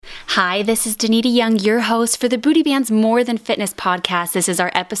Hi, this is Danita Young, your host for the Booty Band's More Than Fitness podcast. This is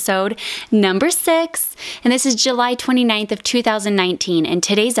our episode number 6, and this is July 29th of 2019, and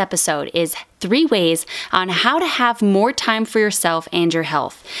today's episode is 3 ways on how to have more time for yourself and your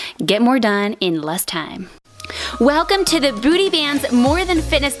health. Get more done in less time. Welcome to the Booty Band's More Than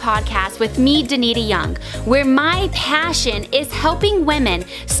Fitness podcast with me, Danita Young, where my passion is helping women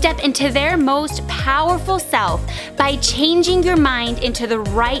step into their most powerful self by changing your mind into the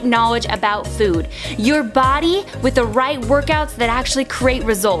right knowledge about food, your body with the right workouts that actually create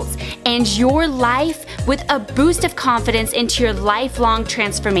results, and your life with a boost of confidence into your lifelong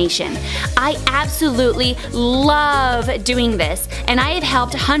transformation. I absolutely love doing this, and I have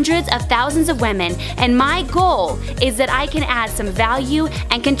helped hundreds of thousands of women, and my goal is that I can add some value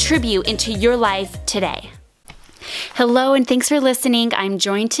and contribute into your life today. Hello, and thanks for listening. I'm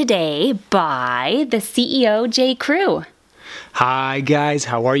joined today by the CEO, Jay Crew. Hi guys,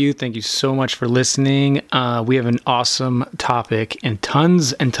 how are you? Thank you so much for listening. We have an awesome topic and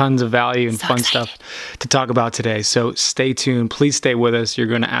tons of value and fun stuff to talk about today. So stay tuned. Please stay with us. You're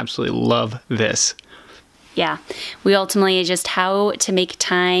going to absolutely love this. Yeah, we ultimately just how to make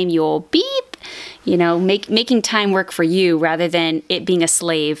time. You'll beep. Making time work for you rather than it being a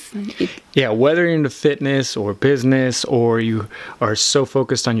slave. Yeah, whether you're into fitness or business or you are so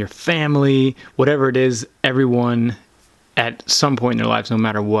focused on your family, whatever it is, everyone at some point in their lives, no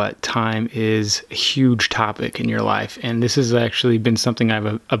matter what, time is a huge topic in your life. And this has actually been something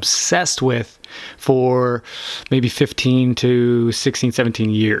I've obsessed with for maybe 15 to 16, 17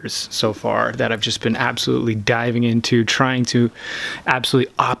 years so far, that I've just been absolutely diving into, trying to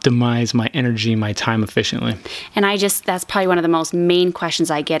absolutely optimize my energy, my time efficiently. And that's probably one of the most main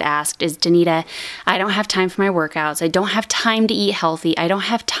questions I get asked is, Danita, I don't have time for my workouts. I don't have time to eat healthy. I don't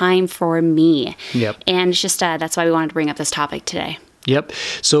have time for me. Yep. And it's just, that's why we wanted to bring up this topic today. Yep.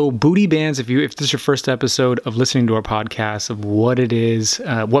 So Booty Bands, if this is your first episode of listening to our podcast of what it is,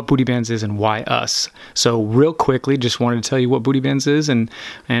 what Booty Bands is and why us. So real quickly, just wanted to tell you what Booty Bands is and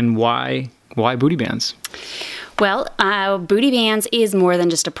why Booty Bands. Well, Booty Bands is more than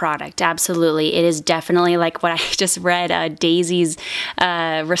just a product. Absolutely. It is definitely like what I just read, Daisy's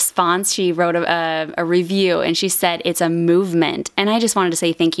response. She wrote a review and she said it's a movement. And I just wanted to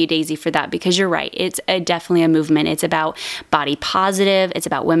say thank you, Daisy, for that, because you're right. It's definitely a movement. It's about body positive. It's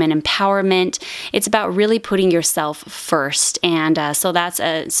about women empowerment. It's about really putting yourself first. And so that's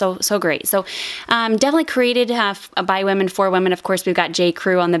so great. So definitely created by women for women. Of course, we've got J.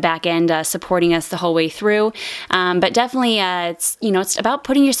 Crew on the back end supporting us the whole way through. But definitely, it's about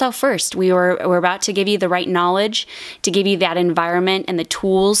putting yourself first. We're about to give you the right knowledge, to give you that environment and the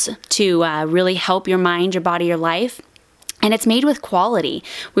tools to really help your mind, your body, your life. And it's made with quality.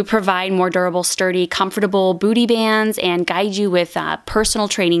 We provide more durable, sturdy, comfortable booty bands and guide you with personal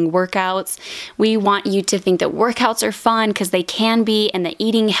training workouts. We want you to think that workouts are fun because they can be, and that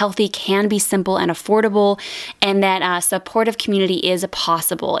eating healthy can be simple and affordable, and that a supportive community is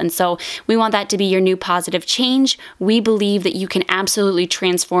possible. And so we want that to be your new positive change. We believe that you can absolutely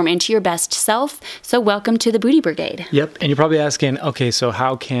transform into your best self. So welcome to the Booty Brigade. Yep. And you're probably asking, okay, so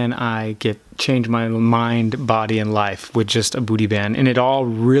how can I change my mind, body, and life with just a booty band? And it all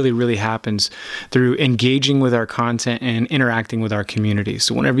really happens through engaging with our content and interacting with our community.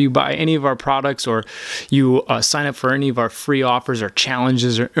 So whenever you buy any of our products or you sign up for any of our free offers or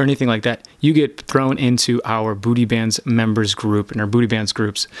challenges or anything like that, you get thrown into our Booty Bands members group and our Booty Bands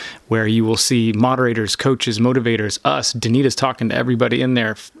groups, where you will see moderators, coaches, motivators, us. Danita's talking to everybody in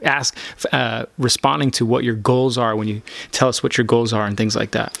there, responding to what your goals are when you tell us what your goals are and things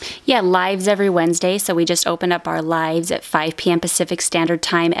like that. Yeah, lives every Wednesday. So we just opened up our lives at 5 p.m. Pacific Standard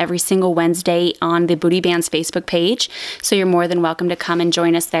Time every single Wednesday on the Booty Bands Facebook page. So you're more than welcome to come and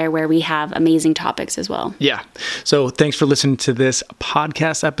join us there, where we have amazing topics as well. Yeah. So thanks for listening to this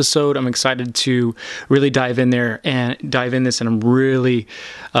podcast episode. I'm excited to really dive in this, and I'm really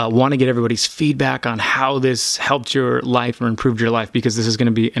want to get everybody's feedback on how this helped your life or improved your life, because this is going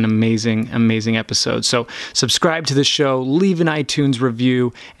to be an amazing episode. So subscribe to the show, leave an iTunes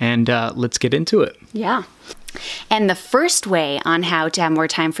review, and let's get into it. Yeah. And the first way on how to have more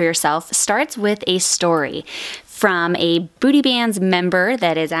time for yourself starts with a story from a Booty Bands member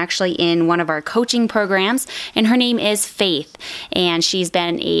that is actually in one of our coaching programs, and her name is Faith, and she's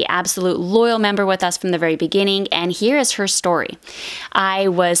been an absolute loyal member with us from the very beginning, and here is her story. I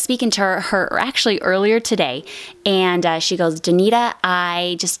was speaking to her actually earlier today, and she goes, Danita,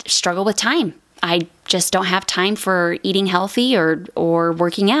 I just struggle with time. I just don't have time for eating healthy or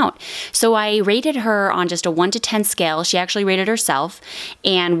working out. So I rated her on just a 1 to 10 scale. She actually rated herself,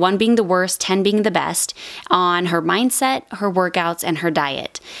 and 1 being the worst, 10 being the best, on her mindset, her workouts, and her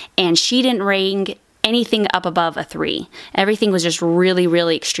diet. And she didn't rank anything up above a 3. Everything was just really,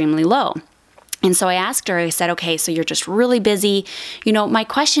 really extremely low. And so I asked her, I said, okay, so you're just really busy. My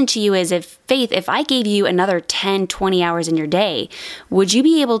question to you is, Faith, if I gave you another 10, 20 hours in your day, would you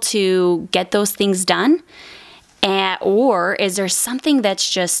be able to get those things done? Or is there something that's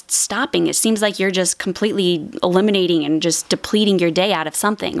just stopping? It seems like you're just completely eliminating and just depleting your day out of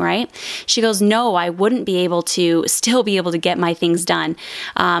something, right? She goes, no, I wouldn't be able to still be able to get my things done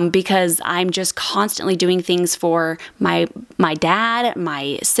because I'm just constantly doing things for my dad,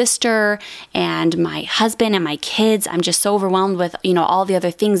 my sister, and my husband and my kids. I'm just so overwhelmed with, all the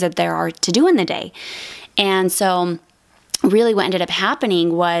other things that there are to do in the day. And so really what ended up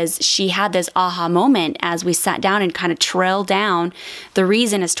happening was she had this aha moment as we sat down and kind of trailed down the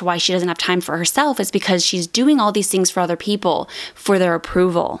reason as to why she doesn't have time for herself is because she's doing all these things for other people for their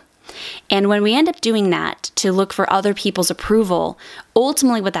approval. And when we end up doing that to look for other people's approval,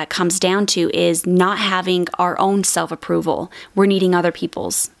 ultimately what that comes down to is not having our own self-approval. We're needing other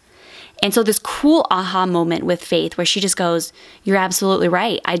people's. And so this cool aha moment with Faith where she just goes, you're absolutely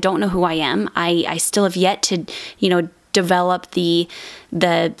right. I don't know who I am. I still have yet to, develop the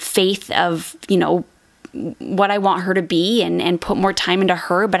faith of, what I want her to be and put more time into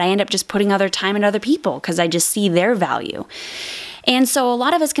her, but I end up just putting other time into other people because I just see their value. And so a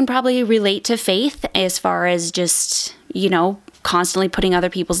lot of us can probably relate to Faith as far as just, constantly putting other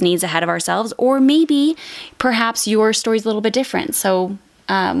people's needs ahead of ourselves, or maybe perhaps your story's a little bit different. So,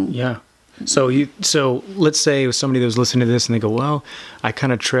 yeah. So let's say somebody that was listening to this and they go, well, I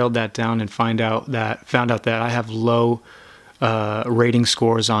kind of trailed that down and found out that I have low rating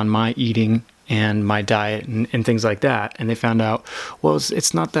scores on my eating and my diet and things like that. And they found out, well,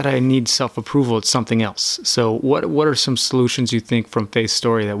 it's not that I need self-approval, it's something else. So what are some solutions you think from Faith's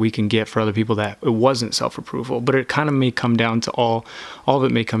story that we can get for other people that it wasn't self-approval, but it kind of may come down to all of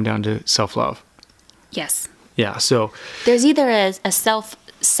it may come down to self-love? Yes. Yeah. So there's either a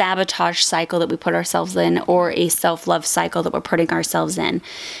self-sabotage cycle that we put ourselves in or a self-love cycle that we're putting ourselves in.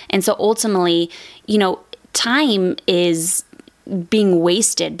 And so ultimately, time is being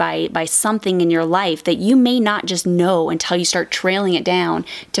wasted by something in your life that you may not just know until you start trailing it down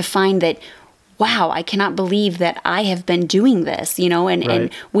to find that, wow, I cannot believe that I have been doing this,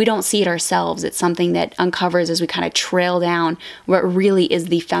 and we don't see it ourselves. It's something that uncovers as we kind of trail down what really is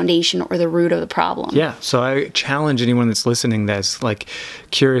the foundation or the root of the problem. Yeah. So I challenge anyone that's listening that's like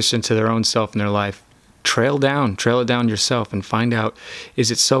curious into their own self and their life. Trail it down yourself and find out, is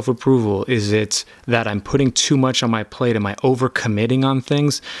it self-approval? Is it that I'm putting too much on my plate? Am I overcommitting on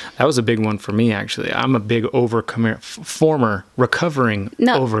things? That was a big one for me, actually. I'm a big former recovering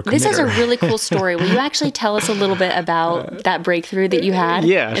overcommitter. This is a really cool story. Will you actually tell us a little bit about that breakthrough that you had?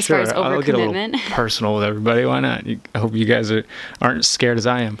 Yeah, as sure. Far as I'll get a little personal with everybody. Why not? I hope you guys aren't scared as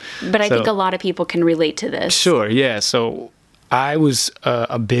I am. But I think a lot of people can relate to this. Sure, yeah. So I was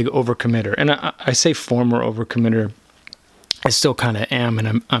a big overcommitter, and I say former overcommitter. I still kind of am,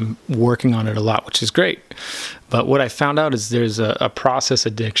 and I'm working on it a lot, which is great. But what I found out is there's a process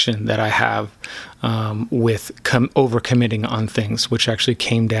addiction that I have with overcommitting on things, which actually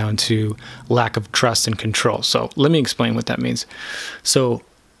came down to lack of trust and control. So let me explain what that means. So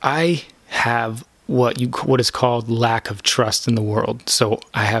I have what is called lack of trust in the world. So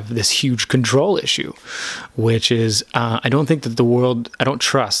I have this huge control issue, which is I don't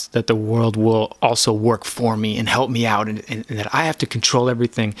trust that the world will also work for me and help me out, and that I have to control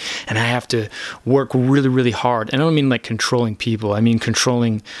everything and I have to work really, really hard. And I don't mean like controlling people. I mean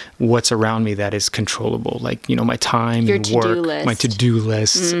controlling what's around me that is controllable, like, my time and work, my to-do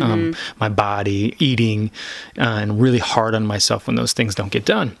list, my body, eating, and really hard on myself when those things don't get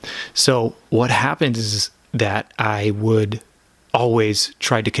done. So what happens is that I would always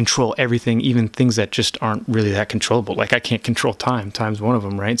try to control everything, even things that just aren't really that controllable. Like I can't control time. Time's one of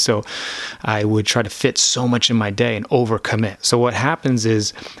them, right? So I would try to fit so much in my day and overcommit. So what happens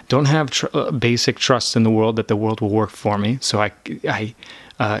is don't have basic trust in the world that the world will work for me. So I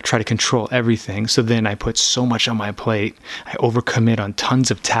try to control everything. So then I put so much on my plate. I overcommit on tons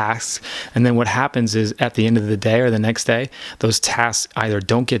of tasks. And then what happens is at the end of the day or the next day, those tasks either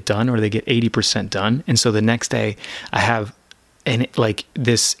don't get done or they get 80% done. And so the next day I have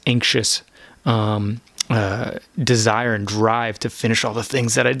this anxious desire and drive to finish all the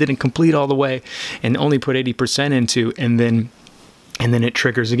things that I didn't complete all the way and only put 80% into. And then And then it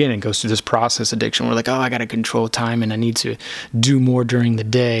triggers again and goes through this process addiction. We're like, oh, I got to control time and I need to do more during the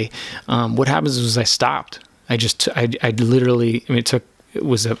day. What happens is I stopped. I literally, I mean, it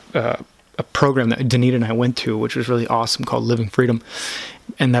was a program that Danita and I went to, which was really awesome, called Living Freedom.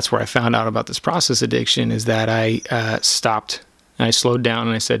 And that's where I found out about this process addiction, is that I stopped and I slowed down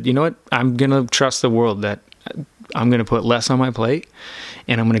and I said, you know what? I'm going to trust the world that I'm going to put less on my plate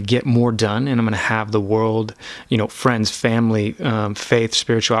and I'm going to get more done, and I'm going to have the world, friends, family, faith,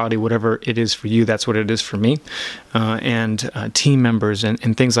 spirituality, whatever it is for you, that's what it is for me, and team members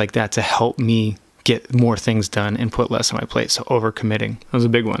and things like that to help me get more things done and put less on my plate. So overcommitting, that was a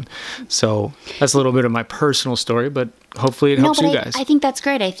big one. So that's a little bit of my personal story, but hopefully it helps you guys. I think that's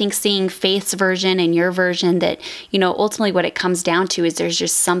great. I think seeing Faith's version and your version, that, ultimately what it comes down to is there's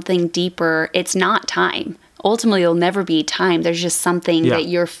just something deeper. It's not time. Ultimately, it'll never be time. There's just something that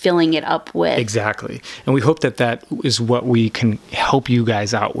you're filling it up with. Exactly. And we hope that is what we can help you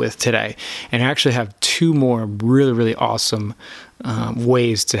guys out with today. And I actually have 2 more really, really awesome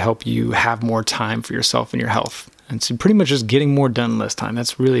ways to help you have more time for yourself and your health. And so pretty much just getting more done less time.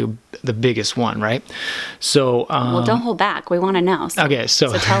 That's really the biggest one, right? So, well, don't hold back. We want to know. Okay.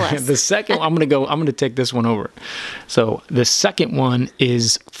 So tell us. The second, I'm going to take this one over. So the second one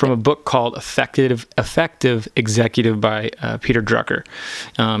is from a book called Effective Executive by Peter Drucker.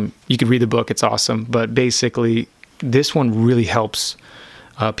 You can read the book. It's awesome. But basically, this one really helps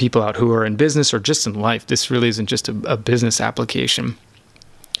people out who are in business or just in life. This really isn't just a business application.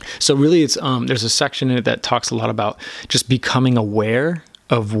 So really, it's there's a section in it that talks a lot about just becoming aware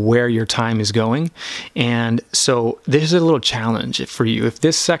of where your time is going. And so there's a little challenge for you. If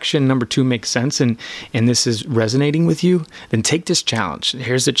this section number 2 makes sense and this is resonating with you, then take this challenge.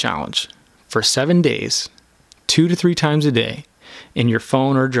 Here's the challenge. For 7 days, 2 to 3 times a day, in your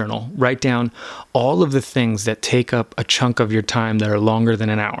phone or journal, write down all of the things that take up a chunk of your time that are longer than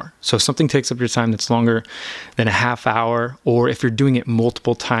an hour. So if something takes up your time that's longer than a half hour, or if you're doing it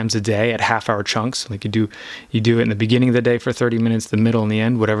multiple times a day at half-hour chunks, like you do it in the beginning of the day for 30 minutes, the middle and the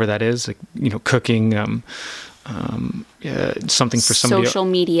end, whatever that is, like, cooking, something for somebody, social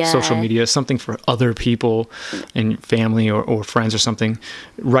media, something for other people and family or friends or something,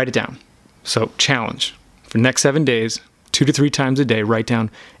 write it down. So challenge for the next 7 days, 2 to 3 times a day, write down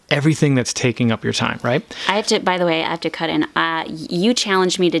everything that's taking up your time, right? By the way, I have to cut in. You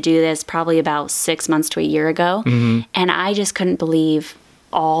challenged me to do this probably about 6 months to a year ago. Mm-hmm. And I just couldn't believe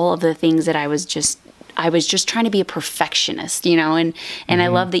all of the things that I was just trying to be a perfectionist, and mm-hmm. I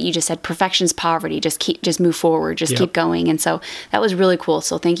love that you just said perfection's poverty. Just move forward, keep going. And so that was really cool.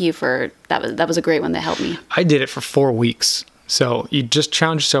 So thank you for that. That was a great one that helped me. I did it for 4 weeks. So you just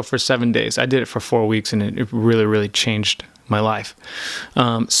challenge yourself for 7 days. I did it for 4 weeks, and it really, really changed my life.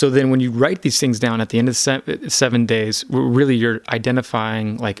 So then when you write these things down at the end of 7 days, really you're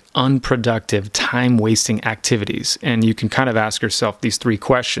identifying like unproductive, time-wasting activities. And you can kind of ask yourself these 3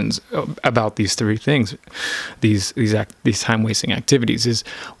 questions about these 3 things, these time-wasting activities is,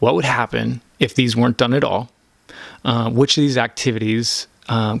 what would happen if these weren't done at all? Which of these activities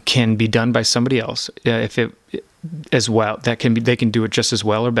can be done by somebody else? As well, they can do it just as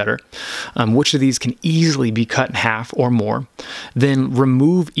well or better. Which of these can easily be cut in half or more? Then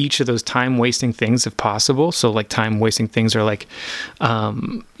remove each of those time-wasting things if possible. So like time-wasting things are like,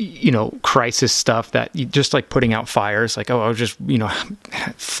 crisis stuff that you just like putting out fires. Like, I was just,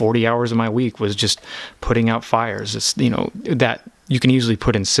 40 hours of my week was just putting out fires. It's, that you can usually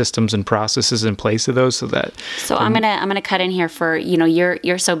put in systems and processes in place of those So I'm gonna cut in here for,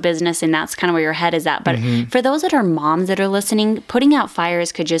 you're so business and that's kind of where your head is at. But mm-hmm. for those that are moms that are listening, putting out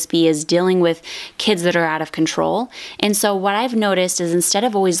fires could just be as dealing with kids that are out of control. And so what I've noticed is instead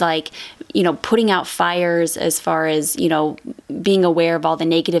of always putting out fires as far as, being aware of all the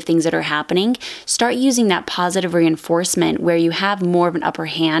negative things that are happening, start using that positive reinforcement where you have more of an upper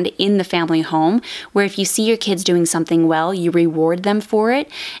hand in the family home, where if you see your kids doing something well, you reward them for it,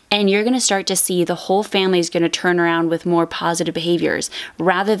 and you're going to start to see the whole family is going to turn around with more positive behaviors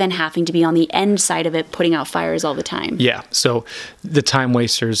rather than having to be on the end side of it putting out fires all the time. Yeah, so the time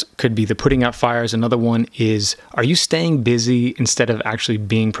wasters could be the putting out fires. Another one is, are you staying busy instead of actually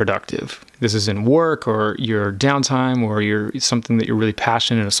being productive? This is in work or your downtime or something that you're really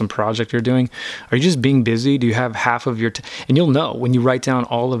passionate or some project you're doing. Are you just being busy? Do you have half of your and you'll know when you write down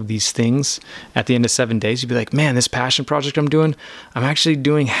all of these things at the end of 7 days, you'll be like, man, this passion project I'm doing, I'm actually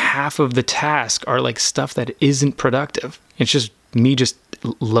doing half of the task are like stuff that isn't productive. It's just me just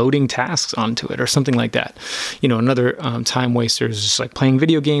loading tasks onto it or something like that. Another time waster is just like playing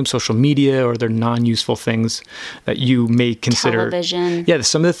video games, social media, or they're non-useful things that you may consider. Television. Yeah,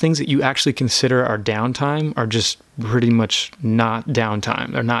 some of the things that you actually consider are downtime are just pretty much not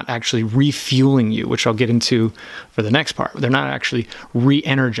downtime. They're not actually refueling you, which I'll get into for the next part. They're not actually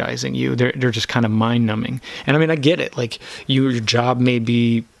re-energizing you. They're just kind of mind-numbing. And I mean, I get it. Like your job may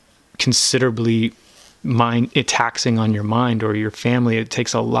be considerably taxing on your mind or your family. It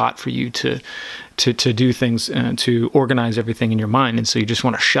takes a lot for you to do things, to organize everything in your mind, and so you just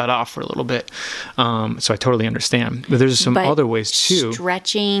want to shut off for a little bit. So I totally understand, but there's some other ways too.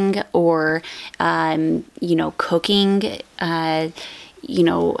 Stretching or cooking,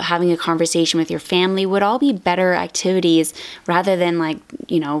 having a conversation with your family would all be better activities rather than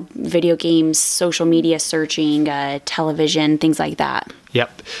video games, social media searching, television, things like that.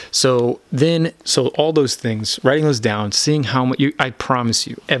 Yep. So all those things, writing those down, seeing how much I promise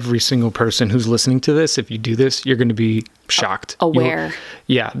you, every single person who's listening to this, if you do this, you're going to be shocked. Aware.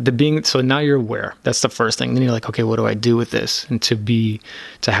 So now you're aware. That's the first thing. Then you're like, okay, what do I do with this? And to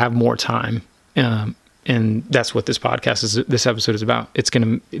have more time. And that's what this episode is about.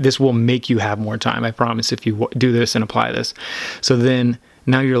 This will make you have more time. I promise, if you do this and apply this. So then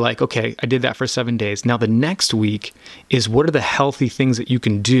now you're like, okay, I did that for 7 days. Now the next week is, what are the healthy things that you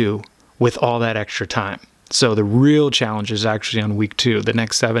can do with all that extra time? So the real challenge is actually on week 2, the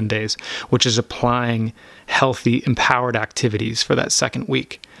next 7 days, which is applying healthy, empowered activities for that second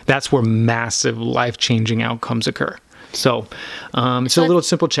week. That's where massive life-changing outcomes occur. So it's a little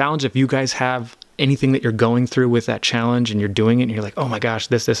simple challenge. If you guys have anything that you're going through with that challenge and you're doing it and you're like, oh my gosh,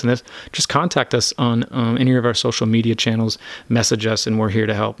 this, and this, just contact us on any of our social media channels, message us, and we're here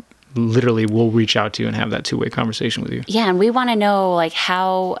to help. Literally, we'll reach out to you and have that 2-way conversation with you. Yeah, and we want to know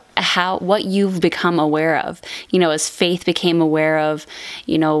how what you've become aware of. As Faith became aware of,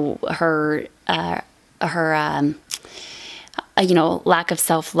 her lack of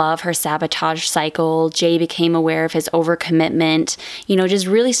self-love, her sabotage cycle. Jay became aware of his overcommitment, just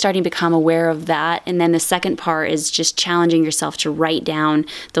really starting to become aware of that. And then the second part is just challenging yourself to write down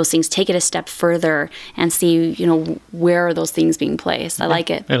those things, take it a step further and see, where are those things being placed. I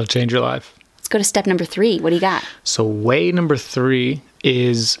like it. It'll change your life. Let's go to step number 3. What do you got? So way number 3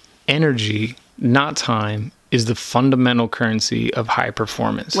 is energy, not time, is the fundamental currency of high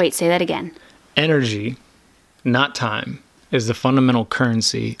performance. Wait, say that again. Energy, not time, is the fundamental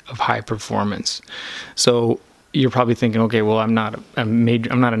currency of high performance. So you're probably thinking, okay, well, I'm not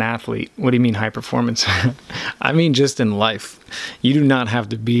an athlete. What do you mean high performance? I mean, just in life, you do not have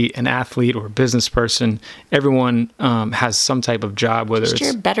to be an athlete or a business person. Everyone has some type of job, whether it's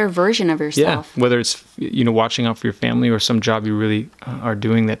your better version of yourself. Yeah, whether it's watching out for your family or some job you really are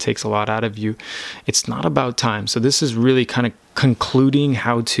doing that takes a lot out of you. It's not about time. So this is really kind of concluding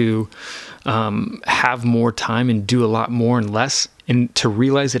how to have more time and do a lot more and less, and to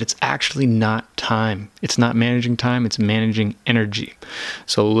realize that it's actually not time. It's not managing time, it's managing energy.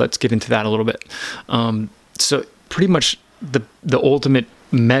 So let's get into that a little bit. So pretty much the ultimate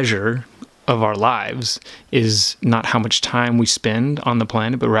measure of our lives is not how much time we spend on the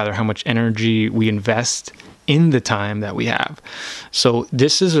planet, but rather how much energy we invest in the time that we have. So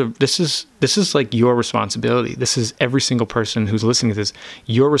this is like your responsibility. This is every single person who's listening to this.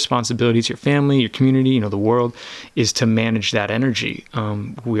 Your responsibility to your family, your community, the world, is to manage that energy.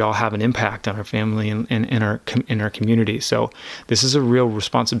 We all have an impact on our family and in our community. So this is a real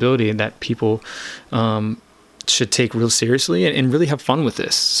responsibility that people should take real seriously and really have fun with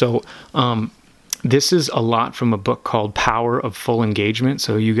this. So this is a lot from a book called Power of Full Engagement.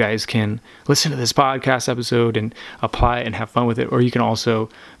 So you guys can listen to this podcast episode and apply it and have fun with it. Or you can also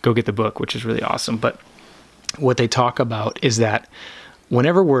go get the book, which is really awesome. But what they talk about is that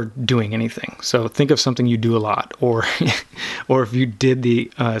whenever we're doing anything, so think of something you do a lot, or if you did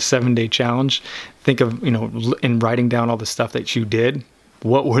the 7-day challenge, think of, in writing down all the stuff that you did.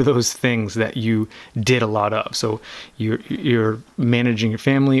 What were those things that you did a lot of? So you're managing your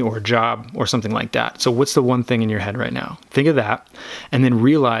family or a job or something like that. So what's the one thing in your head right now? Think of that, and then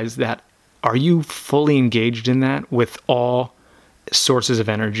realize that, are you fully engaged in that with all sources of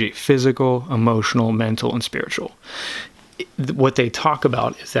energy, physical, emotional, mental, and spiritual? What they talk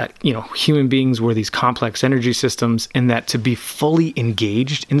about is that, human beings were these complex energy systems, and that to be fully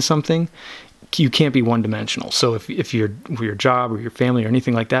engaged in something, you can't be one-dimensional. So if you're with your job or your family or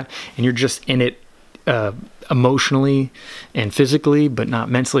anything like that, and you're just in it emotionally and physically, but not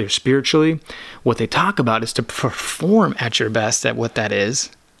mentally or spiritually, what they talk about is to perform at your best at what that is.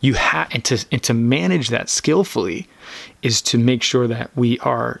 You have and to manage that skillfully is to make sure that we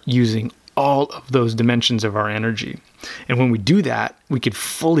are using all of those dimensions of our energy. And when we do that, we could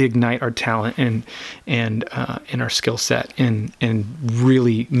fully ignite our talent and our skill set and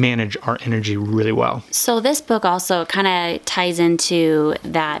really manage our energy really well. So this book also kind of ties into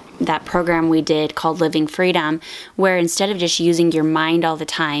that program we did called Living Freedom, where instead of just using your mind all the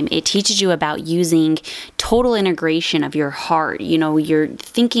time, it teaches you about using total integration of your heart. You're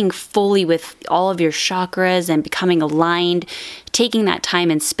thinking fully with all of your chakras and becoming aligned, taking that time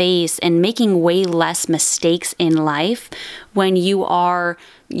and space and making way less mistakes in life when you are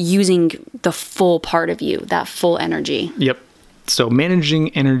using the full part of you, that full energy. Yep. So managing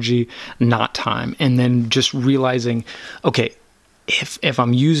energy, not time. And then just realizing, okay, if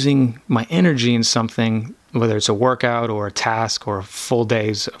I'm using my energy in something, whether it's a workout or a task or full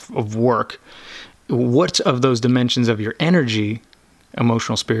days of work, what of those dimensions of your energy,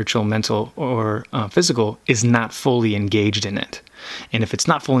 emotional, spiritual, mental, or physical, is not fully engaged in it? And if it's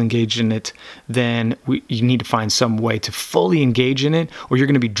not fully engaged in it, then you need to find some way to fully engage in it, or you're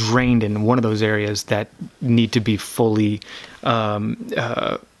going to be drained in one of those areas that need to be fully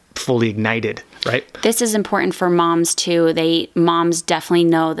ignited, right? This is important for moms too. Moms definitely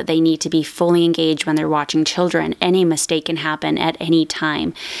know that they need to be fully engaged when they're watching children. Any mistake can happen at any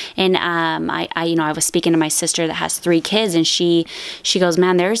time. And I was speaking to my sister that has 3 kids, and she goes,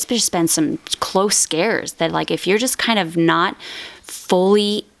 man, there's just been some close scares that, like, if you're just kind of not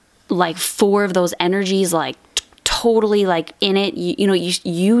fully, like, 4 of those energies, like, totally, like, in it,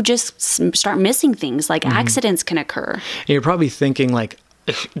 you just start missing things, like accidents can occur. And you're probably thinking, like,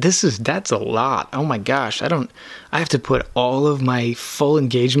 that's a lot. Oh my gosh. I have to put all of my full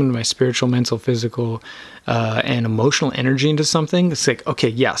engagement, my spiritual, mental, physical, and emotional energy into something. It's like, okay,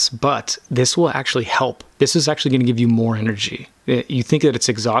 yes, but this will actually help. This is actually going to give you more energy. You think that it's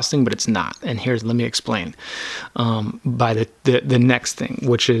exhausting, but it's not. And let me explain by the next thing,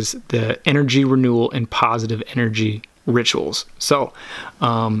 which is the energy renewal and positive energy rituals. So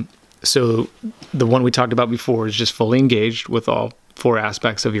the one we talked about before is just fully engaged with all 4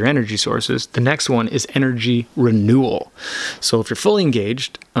 aspects of your energy sources. The next one is energy renewal. So if you're fully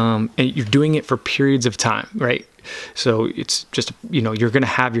engaged, and you're doing it for periods of time, right? So it's just, you're going to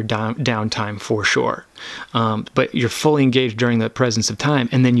have your downtime for sure. But you're fully engaged during the presence of time,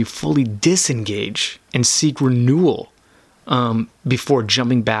 and then you fully disengage and seek renewal before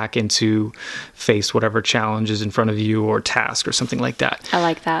jumping back into face whatever challenge is in front of you or task or something like that. I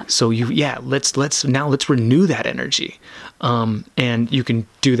like that. So let's renew that energy. And you can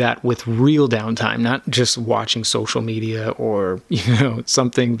do that with real downtime, not just watching social media or,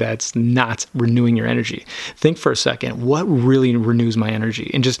 something that's not renewing your energy. Think for a second, what really renews my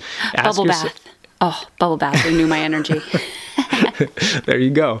energy? And just ask Bubble bath. Oh, bubble bath renew my energy. There you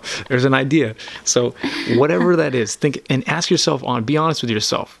go. There's an idea. So whatever that is, think and ask yourself be honest with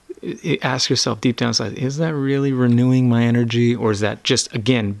yourself. Ask yourself deep down inside, is that really renewing my energy, or is that just,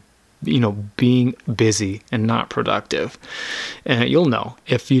 again, being busy and not productive? And you'll know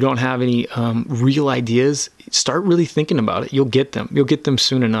if you don't have any real ideas. Start really thinking about it. You'll get them. You'll get them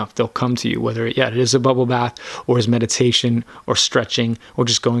soon enough. They'll come to you, whether it is a bubble bath, or is meditation, or stretching, or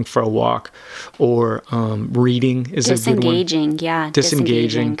just going for a walk, or reading is a good one.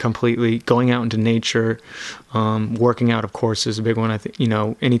 Disengaging completely. Going out into nature. Working out, of course, is a big one. I think,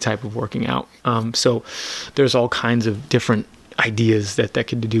 any type of working out. So there's all kinds of different ideas that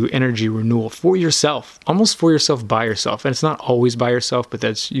could do energy renewal for yourself, almost for yourself, by yourself. And it's not always by yourself, but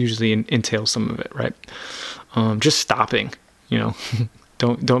that's usually entails some of it, right? Just stopping,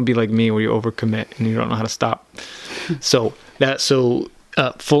 don't be like me where you overcommit and you don't know how to stop. So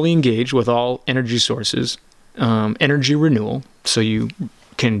fully engage with all energy sources, energy renewal. So you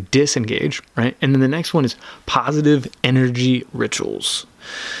can disengage, right? And then the next one is positive energy rituals.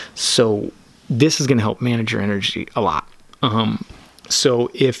 So this is going to help manage your energy a lot. So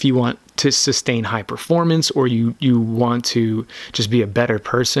if you want to sustain high performance, or you want to just be a better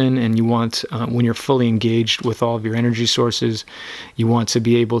person, and you want, when you're fully engaged with all of your energy sources, you want to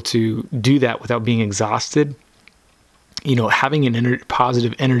be able to do that without being exhausted, having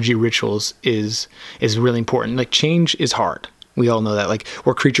positive energy rituals is really important. Like, change is hard. We all know that. Like,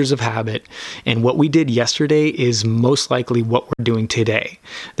 we're creatures of habit, and what we did yesterday is most likely what we're doing today.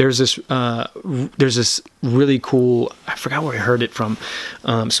 There's this really cool, I forgot where I heard it from.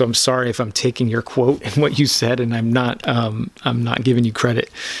 So I'm sorry if I'm taking your quote and what you said, and I'm not giving you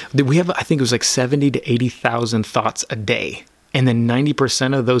credit. We have, I think it was like 70 to 80,000 thoughts a day. And then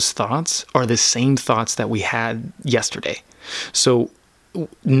 90% of those thoughts are the same thoughts that we had yesterday. So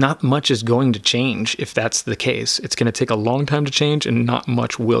not much is going to change if that's the case. It's going to take a long time to change, and not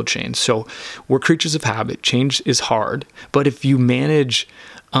much will change. So we're creatures of habit. Change is hard. But if you manage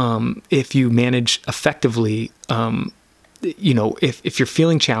if you manage effectively, if you're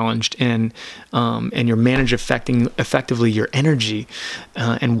feeling challenged and you're effectively your energy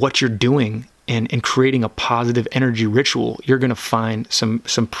and what you're doing and creating a positive energy ritual, you're going to find some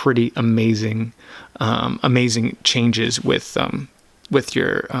pretty amazing changes with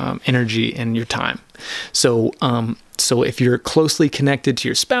your energy and your time. So if you're closely connected to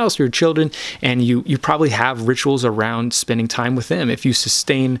your spouse or your children, and you probably have rituals around spending time with them. If you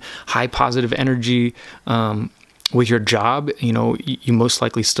sustain high positive energy with your job, you most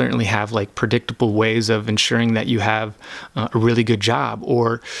likely certainly have like predictable ways of ensuring that you have a really good job,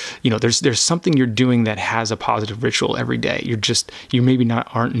 or there's something you're doing that has a positive ritual every day. You maybe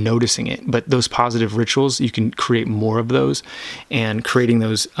aren't noticing it, but those positive rituals, you can create more of those, and creating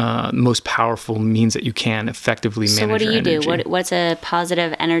those most powerful means that you can effectively manage. So what do you do? What's a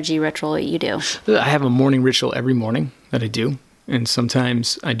positive energy ritual that you do? I have a morning ritual every morning that I do. And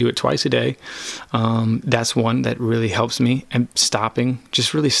sometimes I do it twice a day. That's one that really helps me. And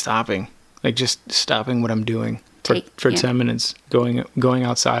really stopping what I'm doing for 10 minutes, going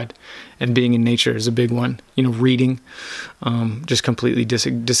outside and being in nature is a big one. Reading, just completely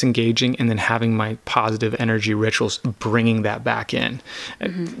disengaging, and then having my positive energy rituals, bringing that back in.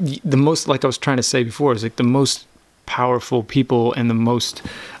 Mm-hmm. The most, like I was trying to say before, is like the most powerful people and the most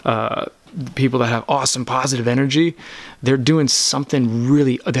people that have awesome positive energy, they're doing something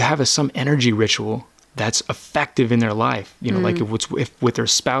they have some energy ritual that's effective in their life. Like if with their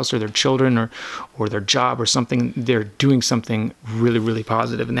spouse or their children or their job or something, they're doing something really, really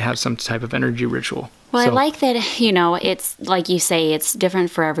positive, and they have some type of energy ritual. Well, I like that, it's like you say, it's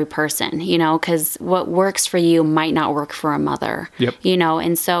different for every person, because what works for you might not work for a mother. Yep.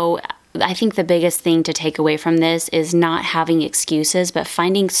 And so I think the biggest thing to take away from this is not having excuses, but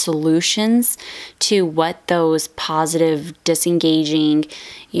finding solutions to what those positive, disengaging,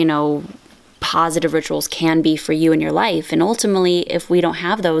 positive rituals can be for you in your life. And ultimately, if we don't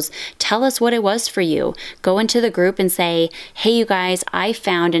have those, tell us what it was for you. Go into the group and say, hey, you guys, I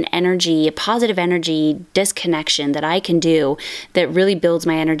found a positive energy disconnection that I can do that really builds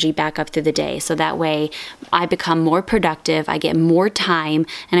my energy back up through the day. So that way I become more productive, I get more time,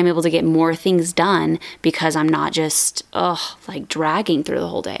 and I'm able to get more things done because I'm not just, dragging through the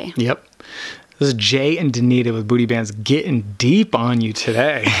whole day. Yep. This is Jay and Danita with Booty Bands getting deep on you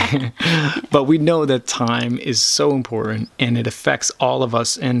today. But we know that time is so important, and it affects all of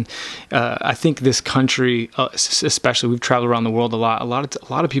us. And I think this country, especially, we've traveled around the world a lot. A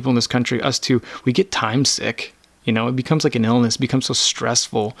lot of people in this country, us too, we get time sick. It becomes like an illness, it becomes so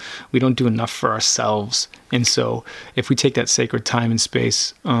stressful. We don't do enough for ourselves. And so if we take that sacred time and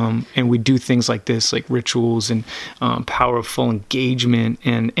space and we do things like this, like rituals and powerful engagement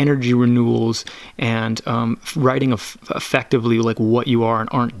and energy renewals and writing effectively like what you are and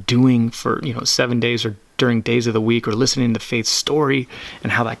aren't doing for 7 days or during days of the week, or listening to Faith's story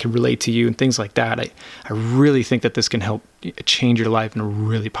and how that can relate to you and things like that, I really think that this can help change your life in a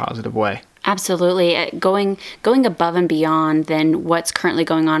really positive way. Absolutely. Going above and beyond than what's currently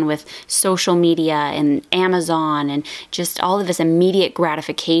going on with social media and Amazon and just all of this immediate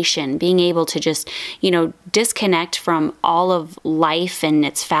gratification, being able to just, disconnect from all of life and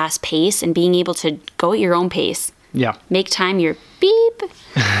its fast pace and being able to go at your own pace. Yeah. Make time your beep.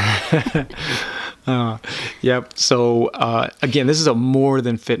 Yep. So again, this is a more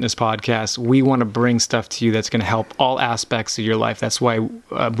than fitness podcast. We want to bring stuff to you that's going to help all aspects of your life. That's why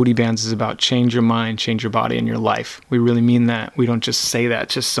Booty Bands is about change your mind, change your body, and your life. We really mean that. We don't just say that,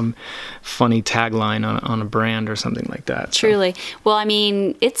 just some funny tagline on a brand or something like that. Truly. So. Well, I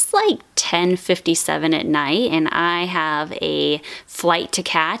mean, it's like 10:57 at night, and I have a flight to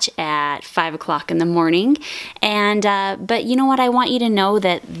catch at 5 o'clock in the morning. And but you know what? I want you to know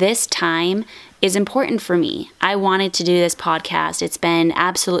that this time is important for me. I wanted to do this podcast. It's been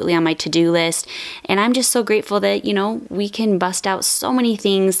absolutely on my to-do list. And I'm just so grateful that, we can bust out so many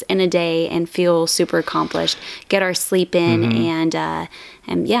things in a day and feel super accomplished, get our sleep in, and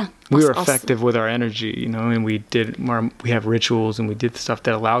yeah. We were effective with our energy, and we have rituals and we did stuff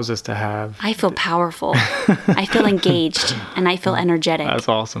that allows us to have. I feel powerful. I feel engaged, and I feel energetic. That's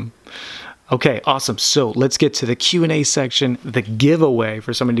awesome. Okay, awesome. So let's get to the Q&A section, the giveaway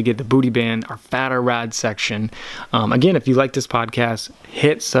for somebody to get the Booty Band, our Fat or Rad section. Again, if you like this podcast,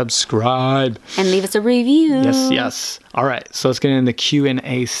 hit subscribe. And leave us a review. Yes. All right, so let's get into the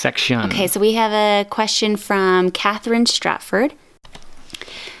Q&A section. Okay, so we have a question from Catherine Stratford.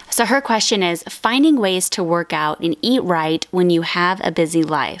 So her question is finding ways to work out and eat right when you have a busy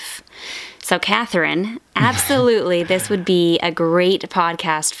life. So Catherine, absolutely, this would be a great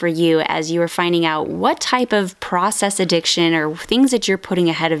podcast for you as you are finding out what type of process addiction or things that you're putting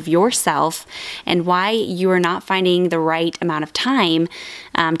ahead of yourself and why you are not finding the right amount of time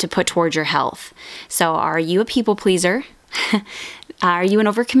to put towards your health. So are you a people pleaser? Are you an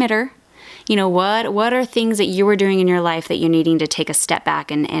overcommitter? You know, what are things that you are doing in your life that you're needing to take a step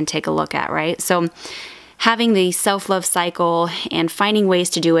back and take a look at, right? So having the self-love cycle and finding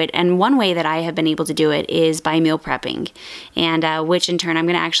ways to do it. And one way that I have been able to do it is by meal prepping, and which in turn I'm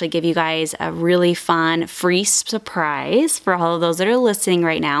going to actually give you guys a really fun free surprise for all of those that are listening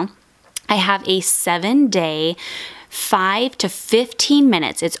right now. I have a 7-day 5 to 15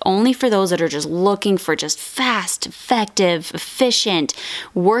 minutes. It's only for those that are just looking for just fast, effective, efficient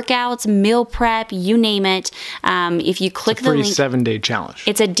workouts, meal prep, you name it. If you click the link, 7-day challenge.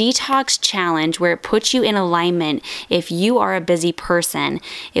 It's a detox challenge where it puts you in alignment. If you are a busy person,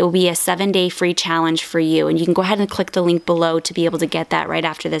 it will be a 7-day free challenge for you. And you can go ahead and click the link below to be able to get that right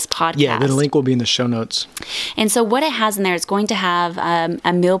after this podcast. Yeah, the link will be in the show notes. And so what it has in there is going to have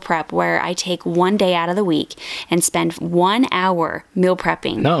a meal prep where I take one day out of the week and spend 1 hour meal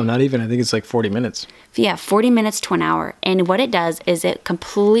prepping. No, not even. I think it's like 40 minutes. Yeah, 40 minutes to an hour. And what it does is it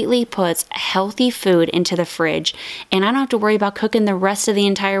completely puts healthy food into the fridge, and I don't have to worry about cooking the rest of the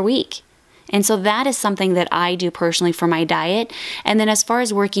entire week. And so that is something that I do personally for my diet. And then as far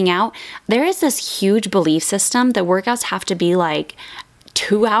as working out, there is this huge belief system that workouts have to be like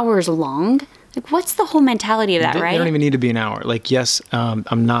 2 hours long. Like, what's the whole mentality of that, right? They don't even need to be an hour. Like, yes,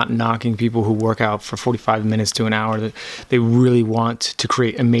 I'm not knocking people who work out for 45 minutes to an hour. They really want to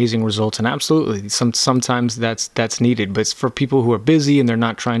create amazing results, and absolutely, sometimes that's needed. But it's for people who are busy and they're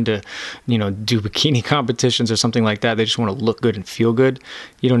not trying to, do bikini competitions or something like that. They just want to look good and feel good.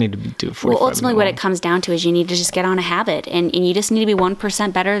 You don't need to do 45 Well, ultimately, what minutes. it comes down to is you need to just get on a habit, and you just need to be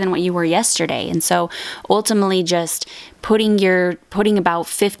 1% better than what you were yesterday. And so, ultimately, just putting about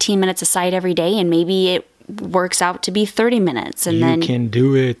 15 minutes aside every day, and maybe it works out to be 30 minutes. And You can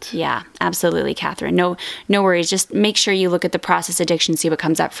do it. Yeah, absolutely, Catherine. No worries. Just make sure you look at the process addiction, see what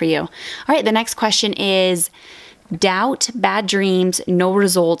comes up for you. All right, the next question is doubt, bad dreams, no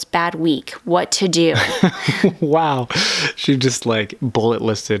results, bad week. What to do? Wow. She just like bullet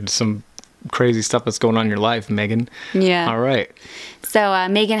listed some crazy stuff that's going on in your life, Megan. Yeah. All right. So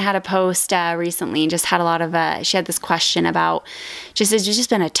Megan had a post recently and just had a lot of, she had this question about, it's just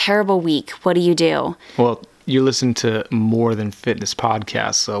been a terrible week. What do you do? Well, you listen to More Than Fitness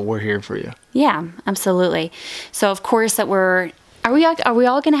podcast, so we're here for you. Yeah, absolutely. So of course that are we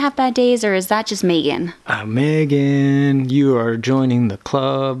all going to have bad days, or is that just Megan? Megan, you are joining the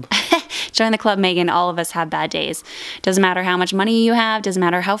club. Join the club, Megan. All of us have bad days. Doesn't matter how much money you have. Doesn't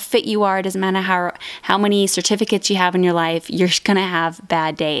matter how fit you are. Doesn't matter how many certificates you have in your life. You're going to have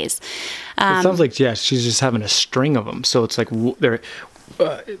bad days. It sounds like, she's just having a string of them. So it's like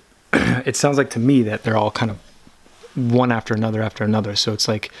it sounds like to me that they're all kind of one after another. So it's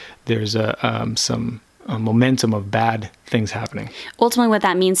like there's some momentum of bad things happening. Ultimately, what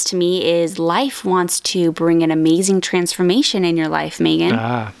that means to me is life wants to bring an amazing transformation in your life, Megan.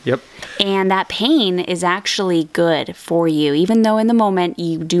 Yep. And that pain is actually good for you. Even though in the moment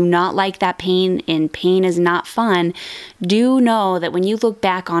you do not like that pain and pain is not fun, do know that when you look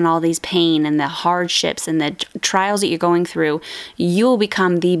back on all these pain and the hardships and the trials that you're going through, you'll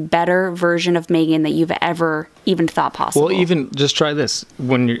become the better version of Megan that you've ever even thought possible. Well, even just try this.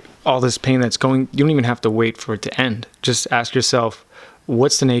 When you're all this pain that's going, you don't even have to wait for it to end. Just ask yourself,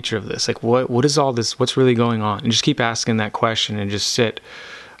 what's the nature of this? Like, what is all this? What's really going on? And just keep asking that question and just sit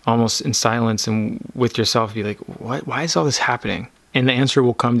almost in silence and with yourself, be like, why is all this happening? And the answer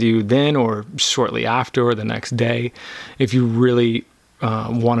will come to you then or shortly after or the next day if you really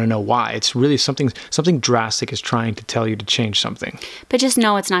want to know why. It's really something drastic is trying to tell you to change something. But just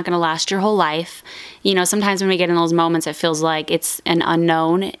know it's not going to last your whole life. Sometimes when we get in those moments, it feels like it's an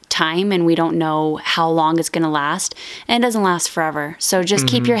unknown time and we don't know how long it's going to last. And it doesn't last forever. So just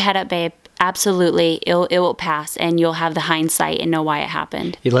keep your head up, babe. Absolutely. It will pass and you'll have the hindsight and know why it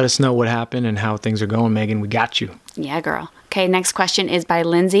happened. You let us know what happened and how things are going, Megan. We got you. Yeah, girl. Okay, next question is by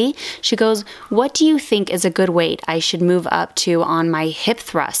Lindsay. She goes, what do you think is a good weight I should move up to on my hip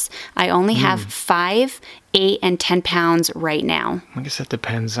thrusts? I only have 5, 8, and 10 pounds right now. I guess that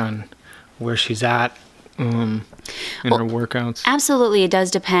depends on where she's at in our workouts? Absolutely. It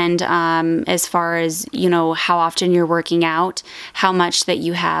does depend as far as, how often you're working out, how much that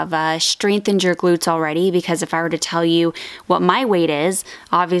you have strengthened your glutes already. Because if I were to tell you what my weight is,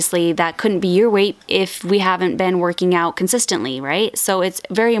 obviously that couldn't be your weight if we haven't been working out consistently, right? So it's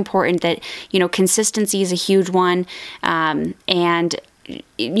very important that, consistency is a huge one. And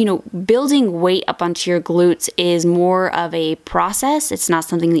building weight up onto your glutes is more of a process. It's not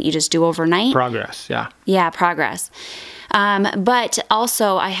something that you just do overnight. Progress, yeah. Yeah, progress. But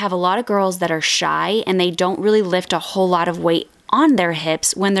also, I have a lot of girls that are shy and they don't really lift a whole lot of weight on their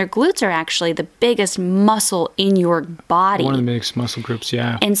hips when their glutes are actually the biggest muscle in your body. One of the biggest muscle groups,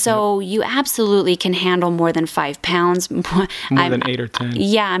 yeah. And so you absolutely can handle more than 5 pounds. More than 8 or 10.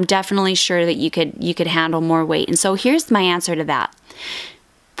 Yeah, I'm definitely sure that you could handle more weight. And so here's my answer to that.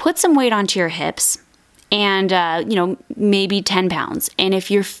 Put some weight onto your hips and, maybe 10 pounds. And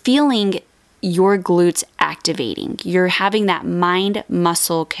if you're feeling your glutes activating, you're having that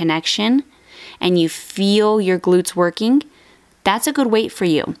mind-muscle connection and you feel your glutes working, that's a good weight for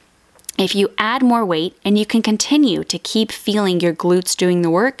you. If you add more weight and you can continue to keep feeling your glutes doing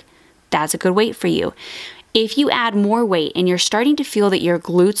the work, that's a good weight for you. If you add more weight and you're starting to feel that your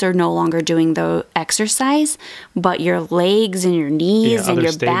glutes are no longer doing the exercise, but your legs and your knees and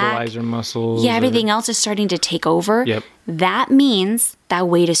your back, stabilizer muscles, everything else is starting to take over, that means that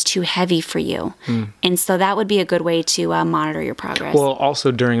weight is too heavy for you. And so that would be a good way to monitor your progress. Well,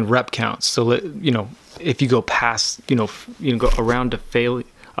 also during rep counts. So, if you go past, go around to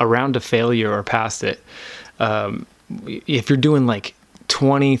failure or past it, if you're doing like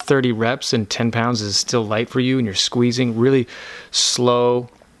 20, 30 reps and 10 pounds is still light for you and you're squeezing, really slow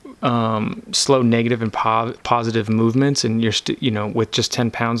negative and positive movements, and you're with just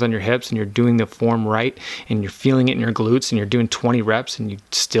 10 pounds on your hips and you're doing the form right and you're feeling it in your glutes and you're doing 20 reps and you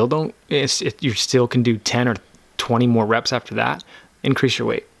still you still can do 10 or 20 more reps after that, increase your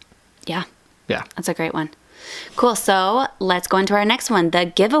weight. Yeah. That's a great one. Cool. So let's go into our next one, the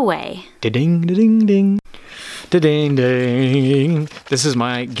giveaway. Da-ding, da-ding, ding. Da-ding, ding. This is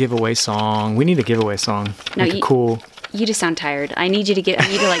my giveaway song. We need a giveaway song. No, cool. You just sound tired. I need you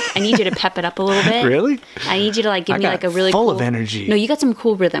to pep it up a little bit. Really? I need you to give me a really full cool, of energy. No, you got some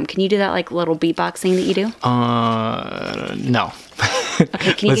cool rhythm. Can you do that little beatbox thing that you do? No.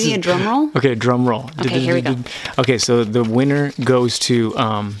 Okay, can you give me a drum roll? Okay, drum roll. Okay, here we go. Okay, so the winner goes to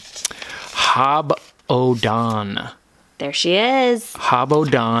Hob O'Don. There she is. Hob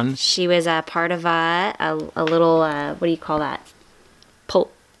O'Don. She was a part of a little, what do you call that?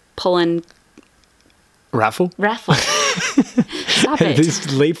 Pulling... Raffle? Stop it. This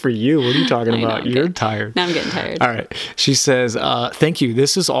is late for you. What are you talking about? You're tired. Now I'm getting tired. All right. She says, thank you.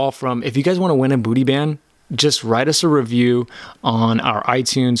 This is all from, if you guys want to win a booty band, just write us a review on our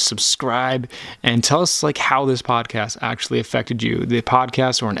iTunes, subscribe, and tell us how this podcast actually affected you. The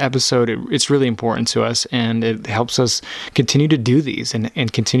podcast or an episode, it's really important to us, and it helps us continue to do these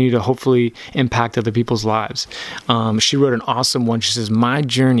and continue to hopefully impact other people's lives. She wrote an awesome one. She says, my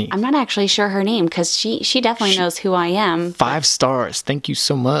journey. I'm not actually sure her name because she definitely knows who I am. 5 stars. Thank you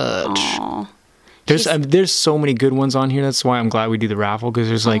so much. Aww. There's so many good ones on here. That's why I'm glad we do the raffle, because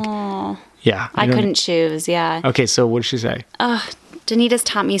there's yeah. I couldn't choose, yeah. Okay, so what did she say? Danita's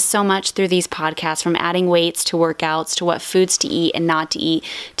taught me so much through these podcasts, from adding weights to workouts to what foods to eat and not to eat.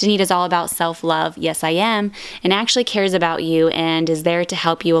 Danita's all about self-love, yes I am, and actually cares about you and is there to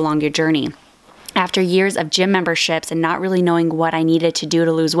help you along your journey. After years of gym memberships and not really knowing what I needed to do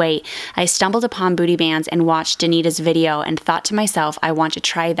to lose weight, I stumbled upon Booty Bands and watched Danita's video and thought to myself, I want to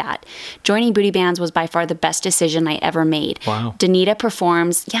try that. Joining Booty Bands was by far the best decision I ever made. Wow. Danita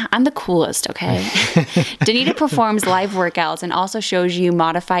performs, I'm the coolest, okay? Danita performs live workouts and also shows you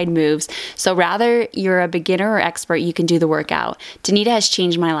modified moves. So rather you're a beginner or expert, you can do the workout. Danita has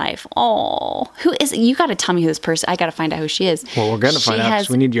changed my life. Oh, you got to tell me who this person, I got to find out who she is. Well, we're going to find out because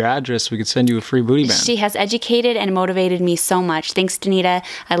we need your address. We could send you a free booty band. She has educated and motivated me so much. Thanks, Danita.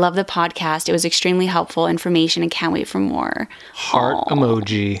 I love the podcast. It was extremely helpful information and can't wait for more. Heart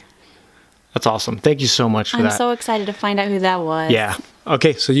emoji. That's awesome. Thank you so much for that. I'm so excited to find out who that was. Yeah.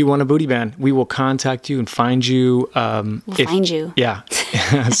 Okay, so you want a booty band. We will contact you and find you. We'll find you. Yeah.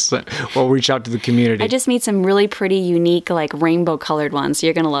 We'll reach out to the community. I just made some really pretty, unique, rainbow colored ones, so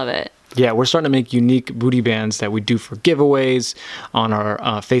you're going to love it. Yeah, we're starting to make unique booty bands that we do for giveaways on our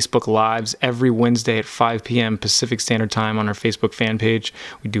Facebook Lives every Wednesday at 5 p.m. Pacific Standard Time on our Facebook fan page.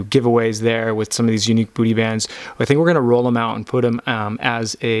 We do giveaways there with some of these unique booty bands. I think we're going to roll them out and put them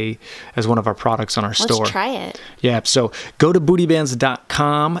as one of our products on our store. Let's try it. Yeah, so go to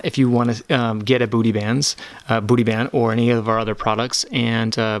bootybands.com if you want to get a booty band or any of our other products,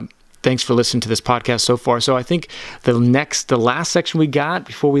 and thanks for listening to this podcast so far. So I think the last section we got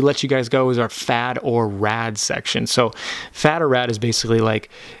before we let you guys go is our fad or rad section. So fad or rad is basically like,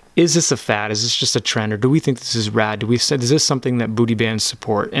 is this a fad? Is this just a trend? Or do we think this is rad? Is this something that Booty Bands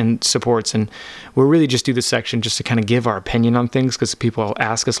supports? And we'll really just do this section just to kind of give our opinion on things, because people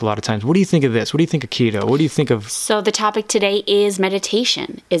ask us a lot of times, what do you think of this? What do you think of keto? What do you think of... So the topic today is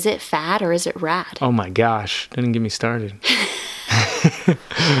meditation. Is it fad or is it rad? Oh my gosh, didn't get me started.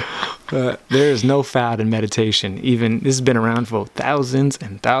 There is no fad in meditation. Even this has been around for thousands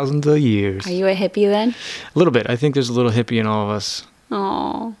and thousands of years. Are you a hippie then? A little bit. I think there's a little hippie in all of us.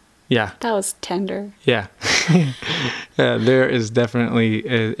 Oh, yeah. That was tender. Yeah. There is definitely,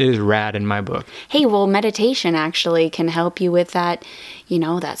 it is rad in my book. Hey, well, meditation actually can help you with that,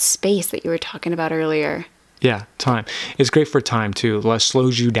 that space that you were talking about earlier. Yeah, time. It's great for time too. It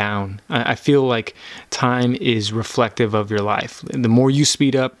slows you down. I feel like time is reflective of your life. The more you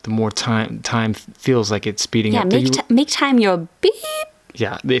speed up, the more time feels like it's speeding up. Yeah, make time your beep.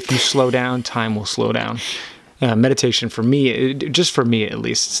 Yeah, if you slow down, time will slow down. Meditation for me, just for me at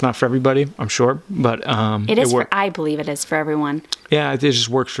least. It's not for everybody, I'm sure, but it is. I believe it is for everyone. Yeah, it just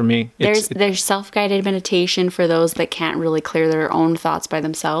works for me. There's self-guided meditation for those that can't really clear their own thoughts by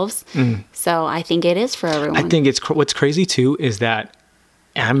themselves. So I think it is for everyone. I think what's crazy too is that,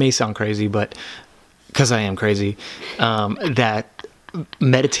 and I may sound crazy, but because I am crazy, that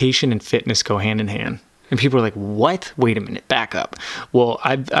meditation and fitness go hand in hand. And people are like, what? Wait a minute, back up. Well,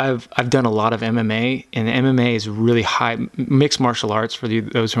 I've done a lot of MMA, and MMA is really high, mixed martial arts for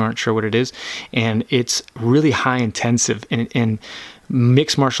those who aren't sure what it is. And it's really high intensive, and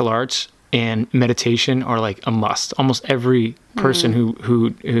mixed martial arts and meditation are like a must. Almost every person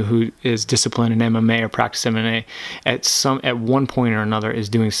who is disciplined in MMA or practice MMA at one point or another is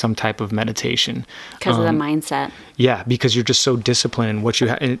doing some type of meditation. Because of the mindset. Yeah, because you're just so disciplined in what you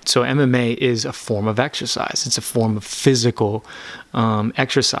have. So MMA is a form of exercise. It's a form of physical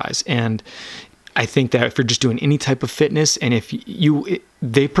exercise. And I think that if you're just doing any type of fitness, and if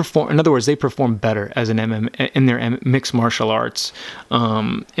they perform, in other words, they perform better as in their mixed martial arts,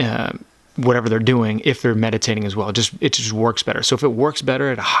 whatever they're doing, if they're meditating as well. It just works better. So if it works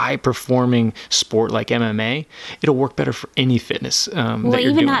better at a high performing sport like MMA, it'll work better for any fitness well, that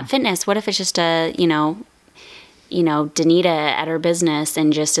you're even doing. not fitness. What if it's just Danita at her business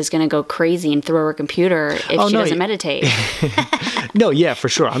and just is going to go crazy and throw her computer if she doesn't meditate? No, yeah, for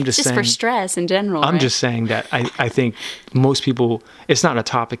sure. I'm just saying, for stress in general. I'm right? just saying that I think most people, it's not a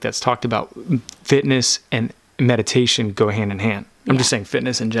topic that's talked about. Fitness and meditation go hand in hand. I'm just saying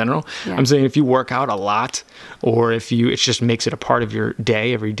fitness in general. Yeah. I'm saying if you work out a lot, or it just makes it a part of your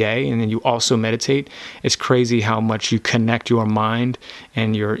day every day, and then you also meditate, it's crazy how much you connect your mind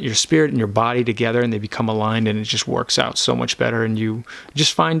and your spirit and your body together, and they become aligned, and it just works out so much better, and you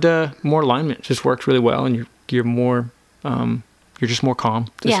just find more alignment. It just works really well, and you're more you're just more calm.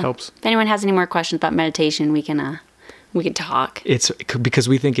 This helps. If anyone has any more questions about meditation, we can talk. It's because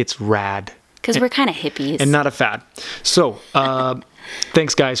we think it's rad. Because we're kind of hippies. And not a fad. So,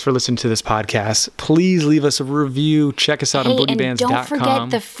 thanks, guys, for listening to this podcast. Please leave us a review. Check us out on bootybands.com. Don't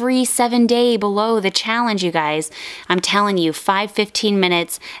forget the free 7-day below the challenge, you guys. I'm telling you, 15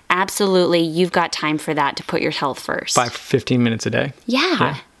 minutes, absolutely, you've got time for that to put your health first. 15 minutes a day?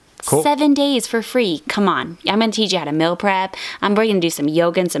 Yeah. Cool. 7 days for free. Come on. I'm going to teach you how to meal prep. We're going to do some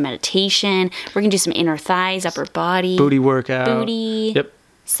yoga and some meditation. We're going to do some inner thighs, upper body. Booty workout. Booty. Yep.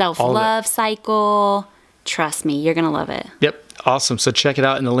 Self-love cycle. Trust me, you're going to love it. Yep. Awesome. So check it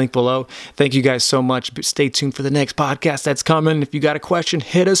out in the link below. Thank you guys so much. Stay tuned for the next podcast that's coming. If you got a question,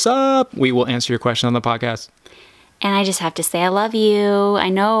 hit us up. We will answer your question on the podcast. And I just have to say I love you. I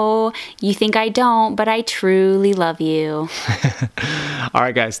know you think I don't, but I truly love you. All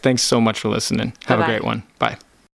right, guys. Thanks so much for listening. Have a great one. Bye.